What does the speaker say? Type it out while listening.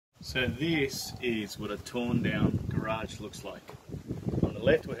So this is what a torn down garage looks like. On the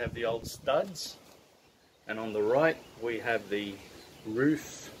left we have the old studs, and on the right we have the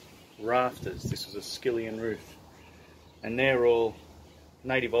roof rafters. This was a skillion roof, and they're all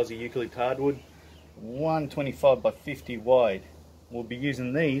native Aussie eucalypt hardwood, 125 by 50 wide. We'll be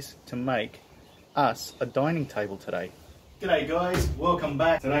using these to make us a dining table today. G'day guys, welcome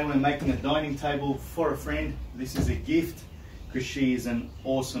back. Today we're making a dining table for a friend. This is a gift because she is an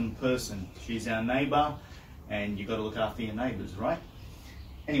awesome person. She's our neighbour, and you've got to look after your neighbours, right?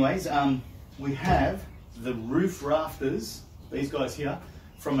 Anyways, we have the roof rafters, these guys here,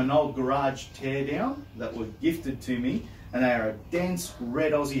 from an old garage teardown that were gifted to me, and they are a dense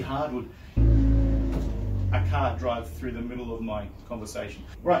red Aussie hardwood. A car drive through the middle of my conversation.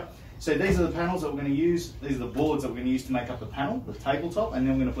 Right, so these are the panels that we're going to use. These are the boards that we're going to use to make up the panel, the tabletop, and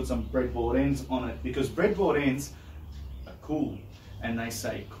then we're going to put some breadboard ends on it because breadboard ends are cool and they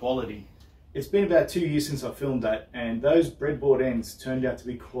say quality. It's been about 2 years since I filmed that, and those breadboard ends turned out to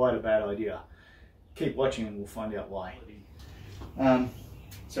be quite a bad idea. Keep watching and we'll find out why.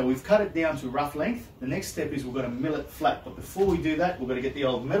 So we've cut it down to rough length. The next step is we're going to mill it flat, but before we do that, we're going to get the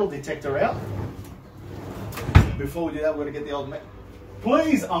old metal detector out. Before we do that, we're going to get the old metal...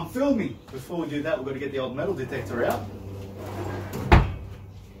 Please, I'm filming! Before we do that, we're going to get the old metal detector out.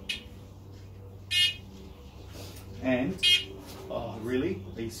 And, oh really?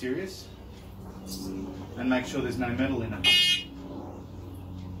 Are you serious? And make sure there's no metal in it.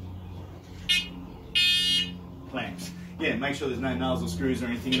 Clamps. Yeah, make sure there's no nails or screws or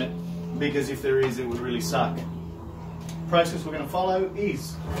anything in it, because if there is, it would really suck. The process we're going to follow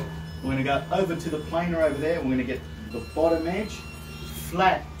is we're going to go over to the planer over there, and we're going to get the bottom edge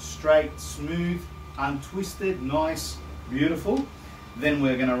flat, straight, smooth, untwisted, nice, beautiful. Then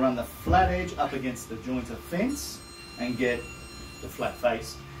we're going to run the flat edge up against the joint of fence and get the flat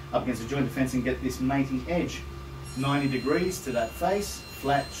face up against the joint of fence and get this mating edge 90 degrees to that face,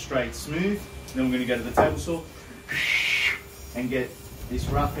 flat, straight, smooth. Then we're going to go to the table saw and get this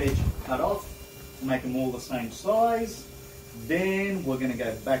rough edge cut off, make them all the same size. Then we're going to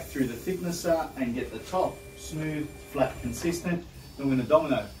go back through the thicknesser and get the top smooth, flat, consistent. Then we're going to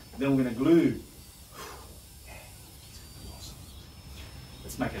domino. Then we're going to glue. Awesome.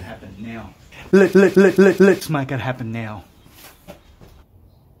 Let's make it happen now. Let's make it happen now.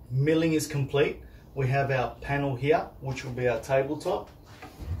 Milling is complete. We have our panel here, which will be our tabletop,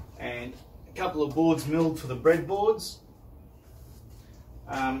 and a couple of boards milled for the breadboards.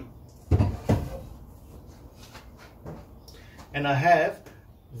 And I have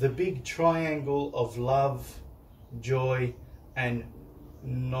the big triangle of love, joy, and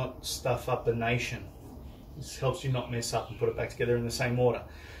not stuff up a nation. This helps you not mess up and put it back together in the same order.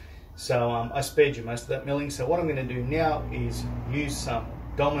 So I spared you most of that milling. So what I'm going to do now is use some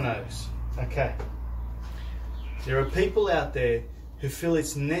dominoes. Okay. There are people out there who feel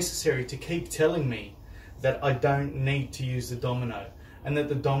it's necessary to keep telling me that I don't need to use the domino, and that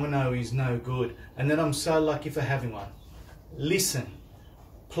the domino is no good, and that I'm so lucky for having one. Listen,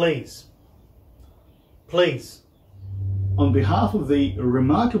 please, please. On behalf of the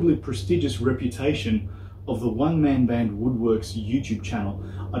remarkably prestigious reputation of the one-man band Woodworks YouTube channel,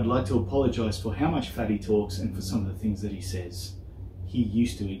 I'd like to apologise for how much fat he talks and for some of the things that he says. He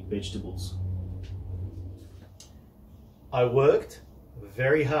used to eat vegetables. I worked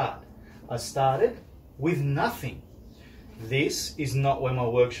very hard. I started with nothing. This is not where my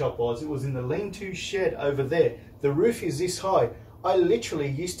workshop was. It was in the lean-to shed over there. The roof is this high. I literally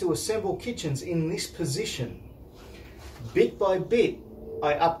used to assemble kitchens in this position. Bit by bit,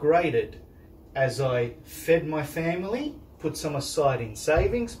 I upgraded as I fed my family, put some aside in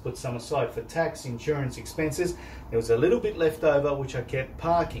savings, put some aside for tax, insurance, expenses. There was a little bit left over which I kept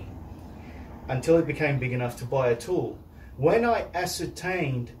parking until it became big enough to buy a tool. When I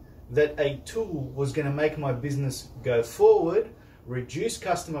ascertained that a tool was going to make my business go forward, reduce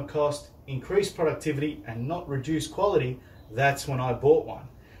customer cost, increase productivity, and not reduce quality, that's when I bought one.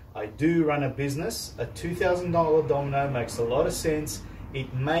 I do run a business. A $2,000 domino makes a lot of sense. It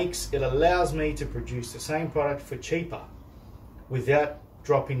allows me to produce the same product for cheaper without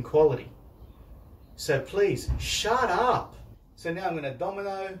dropping quality. So please, shut up. So now I'm going to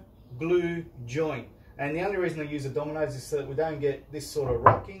domino, glue, join. And the only reason I use the dominoes is so that we don't get this sort of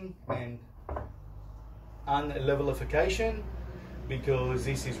rocking and unlevelification, because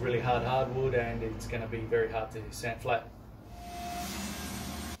this is really hard hardwood and it's going to be very hard to sand flat.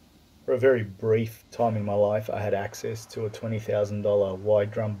 For a very brief time in my life, I had access to a $20,000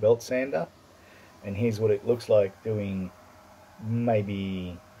 wide drum belt sander, and here's what it looks like doing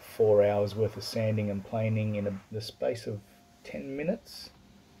maybe 4 hours worth of sanding and planing in the space of 10 minutes.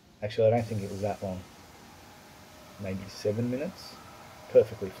 Actually, I don't think it was that long. Maybe 7 minutes.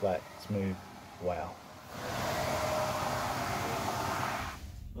 Perfectly flat, smooth. Wow.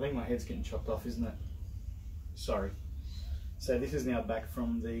 I think my head's getting chopped off, isn't it? Sorry. So this is now back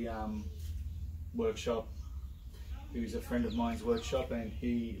from the workshop. He was a friend of mine's workshop, and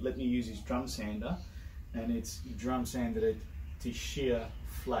he let me use his drum sander, and it's drum sanded it to sheer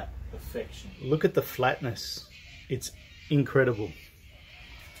flat perfection. Look at the flatness. It's incredible.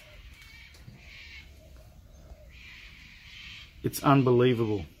 It's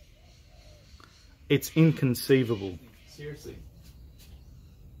unbelievable. It's inconceivable. Seriously.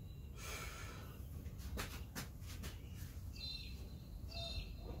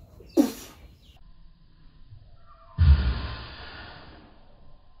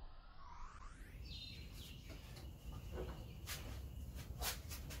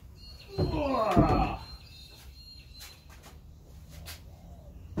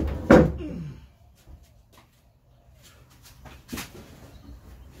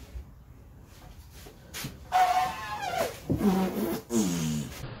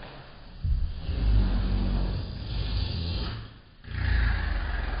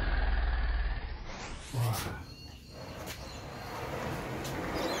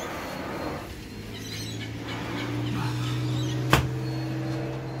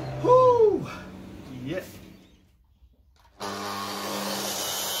 Whoo! Yep.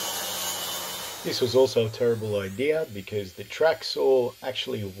 This was also a terrible idea because the track saw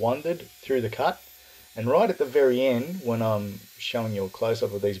actually wandered through the cut, and right at the very end, when I'm showing you a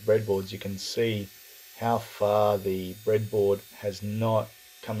close-up of these breadboards, you can see how far the breadboard has not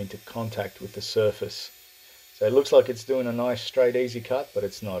come into contact with the surface. So it looks like it's doing a nice straight easy cut, but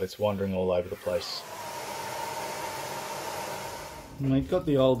it's not. It's wandering all over the place. And we've got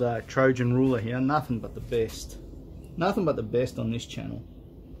the old Trojan ruler here, nothing but the best. Nothing but the best on this channel.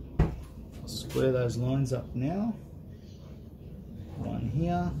 I'll square those lines up now. One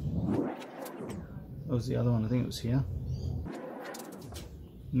here. What was the other one? I think it was here.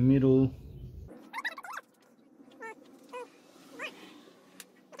 Middle.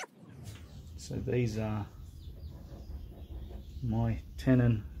 So these are my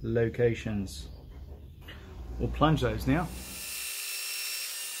tenon locations. We'll plunge those now.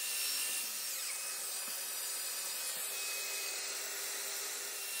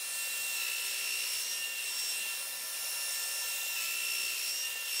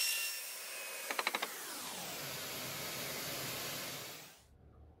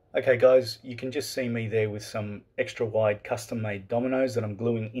 Okay guys, you can just see me there with some extra wide custom made dominoes that I'm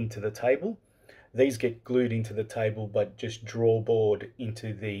gluing into the table. These get glued into the table but just drawboard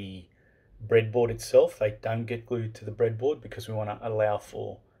into the breadboard itself. They don't get glued to the breadboard because we want to allow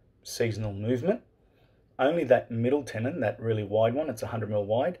for seasonal movement. Only that middle tenon, that really wide one, it's 100mm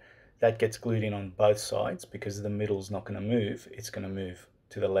wide, that gets glued in on both sides because the middle's not going to move. It's going to move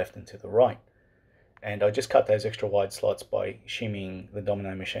to the left and to the right. And I just cut those extra wide slots by shimmying the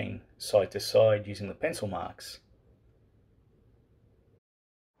domino machine side to side using the pencil marks.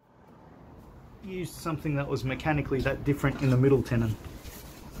 Used something that was mechanically that different in the middle tenon.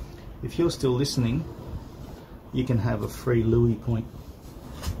 If you're still listening, you can have a free Louis point.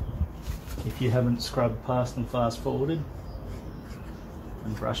 If you haven't scrubbed past and fast forwarded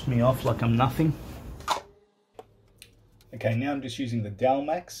and brushed me off like I'm nothing. Okay, now I'm just using the dowel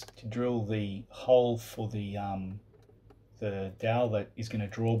max to drill the hole for the dowel that is going to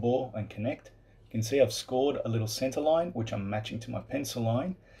draw bore and connect. You can see I've scored a little center line which I'm matching to my pencil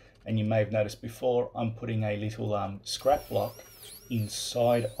line, and you may have noticed before I'm putting a little scrap block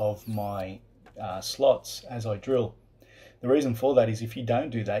inside of my slots as I drill. The reason for that is if you don't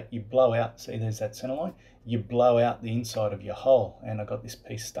do that, you blow out, see there's that center line, you blow out the inside of your hole, and I got this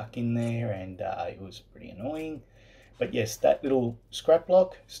piece stuck in there and it was pretty annoying. But yes, that little scrap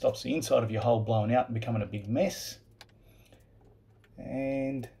block stops the inside of your hole blowing out and becoming a big mess.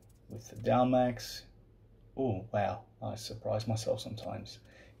 And with the dowel max, oh wow, I surprise myself sometimes.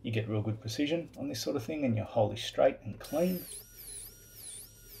 You get real good precision on this sort of thing and your hole is straight and clean.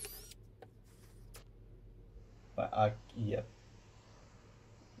 But yeah,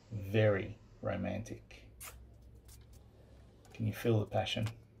 very romantic. Can you feel the passion?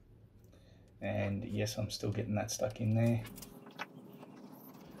 And yes, I'm still getting that stuck in there.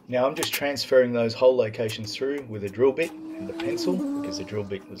 Now I'm just transferring those hole locations through with a drill bit and the pencil because the drill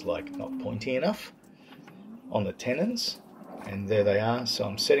bit was like not pointy enough on the tenons, and there they are. So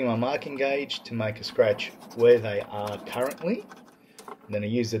I'm setting my marking gauge to make a scratch where they are currently. And then I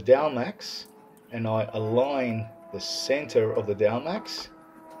use the dowel max and I align the center of the dowel max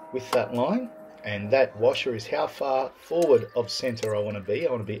with that line, And that washer is how far forward of center I want to be.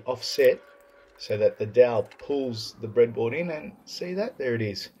 I want to be offset so that the dowel pulls the breadboard in, and see that? There it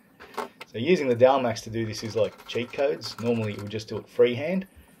is. So using the dowel max to do this is like cheat codes. Normally you would just do it freehand,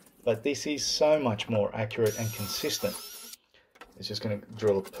 but this is so much more accurate and consistent. It's just going to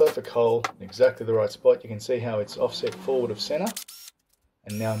drill a perfect hole in exactly the right spot. You can see how it's offset forward of center.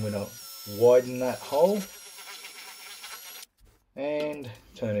 And now I'm going to widen that hole and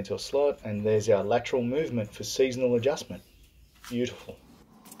turn into a slot, and there's our lateral movement for seasonal adjustment. Beautiful.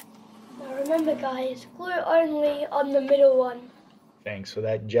 Now remember guys, glue only on the middle one. Thanks for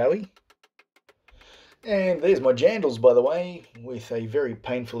that, Joey. And there's my jandals, by the way, with a very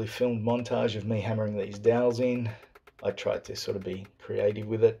painfully filmed montage of me hammering these dowels in. I tried to sort of be creative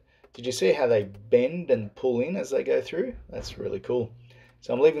with it. Did you see how they bend and pull in as they go through? That's really cool.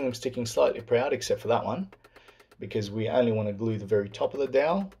 So I'm leaving them sticking slightly proud, except for that one, because we only want to glue the very top of the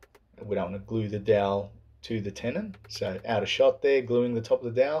dowel. We don't want to glue the dowel to the tenon. So out of shot there, gluing the top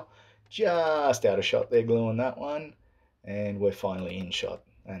of the dowel. Just out of shot there, gluing that one. And we're finally in shot.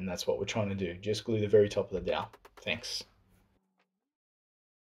 And that's what we're trying to do. Just glue the very top of the dowel. Thanks.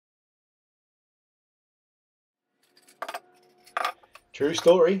 True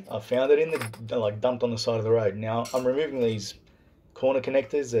story. I found it in the, like, dumped on the side of the road. Now I'm removing these corner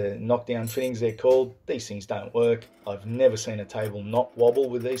connectors, the knockdown fittings they're called. These things don't work. I've never seen a table not wobble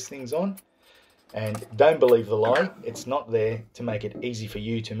with these things on. And don't believe the lie, it's not there to make it easy for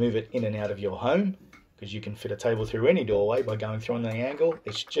you to move it in and out of your home, because you can fit a table through any doorway by going through on the angle.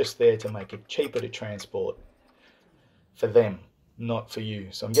 It's just there to make it cheaper to transport for them, not for you.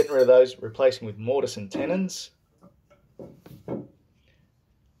 So I'm getting rid of those, replacing with mortise and tenons.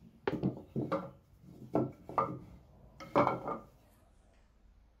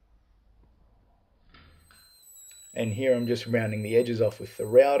 And here I'm just rounding the edges off with the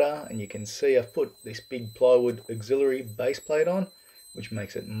router, and you can see I've put this big plywood auxiliary base plate on, which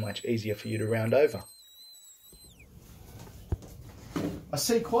makes it much easier for you to round over. I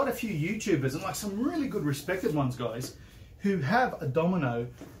see quite a few YouTubers, and like some really good respected ones, guys, who have a domino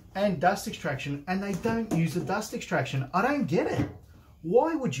and dust extraction, and they don't use the dust extraction. I don't get it.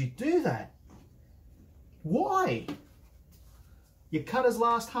 Why would you do that? Why? Your cutters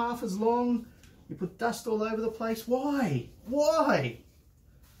last half as long. You put dust all over the place. Why? Why?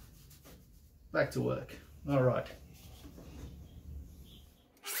 Back to work. All right.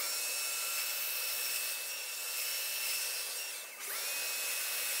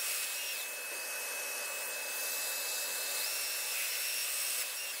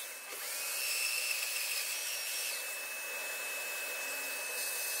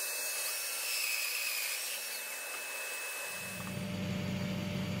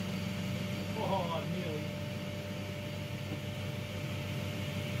 Oh, nearly.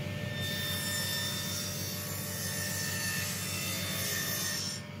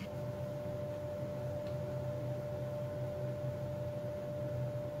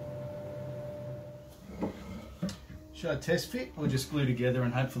 Should I test fit or just glue together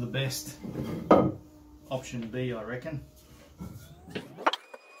and hope for the best? Option B, I reckon.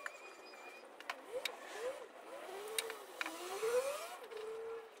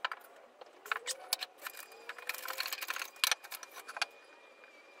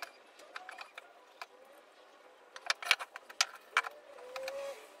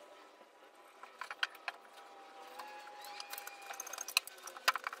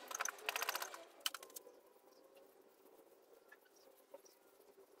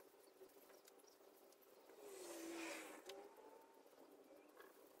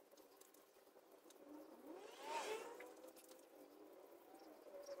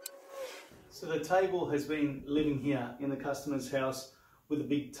 So the table has been living here in the customer's house with a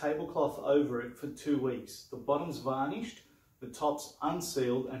big tablecloth over it for 2 weeks. The bottom's varnished, the top's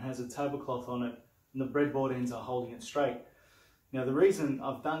unsealed and has a tablecloth on it, and the breadboard ends are holding it straight. Now the reason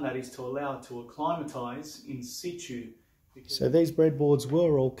I've done that is to allow it to acclimatise in situ. So these breadboards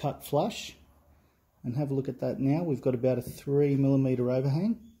were all cut flush, and have a look at that now. We've got about a 3mm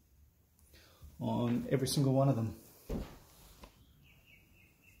overhang on every single one of them.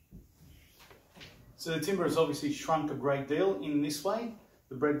 So the timber has obviously shrunk a great deal in this way.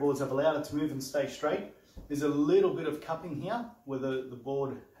 The breadboards have allowed it to move and stay straight. There's a little bit of cupping here where the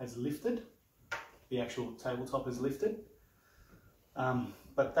board has lifted. The actual tabletop is lifted.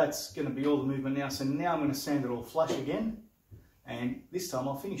 But that's going to be all the movement now. So now I'm going to sand it all flush again, and this time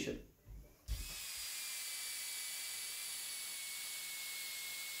I'll finish it.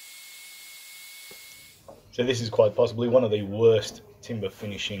 So this is quite possibly one of the worst timber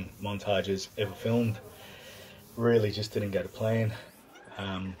finishing montages ever filmed. Really just didn't go to plan.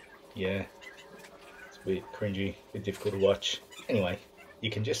 Yeah, a bit cringy, a bit difficult to watch. Anyway, you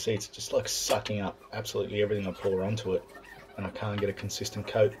can just see it's just like sucking up absolutely everything I pour onto it, and I can't get a consistent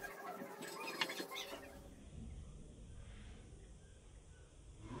coat.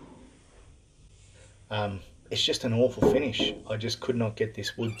 It's just an awful finish. I just could not get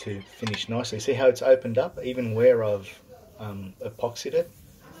this wood to finish nicely. See how it's opened up, even where I've epoxied it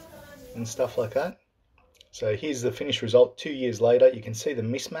and stuff like that. So here's the finished result 2 years later. You can see the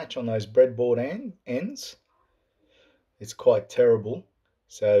mismatch on those breadboard ends. It's quite terrible.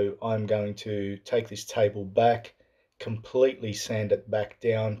 So I'm going to take this table back, completely sand it back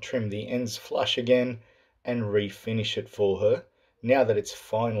down, trim the ends flush again, and refinish it for her. Now that it's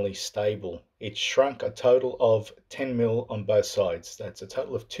finally stable, it shrunk a total of 10 mil on both sides. That's a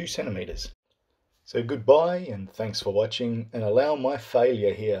total of 2 centimeters. So goodbye and thanks for watching, and allow my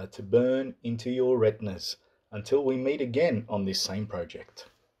failure here to burn into your retinas until we meet again on this same project.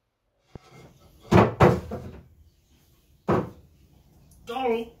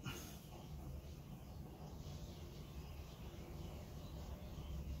 Oh.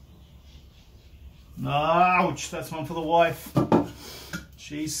 Ouch, that's one for the wife.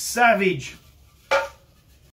 She's savage.